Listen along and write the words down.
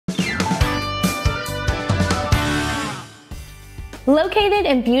Located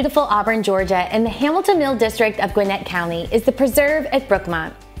in beautiful Auburn, Georgia, in the Hamilton Mill District of Gwinnett County is the Preserve at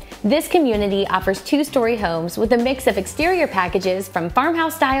Brookmont. This community offers two-story homes with a mix of exterior packages from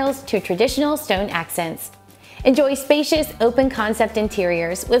farmhouse styles to traditional stone accents. Enjoy spacious, open-concept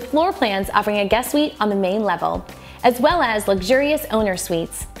interiors with floor plans offering a guest suite on the main level, as well as luxurious owner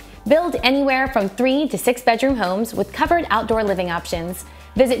suites. Build anywhere from 3 to 6 bedroom homes with covered outdoor living options.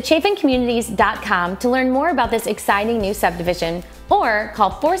 Visit ChafinCommunities.com to learn more about this exciting new subdivision or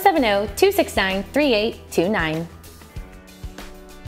call 470-269-3829.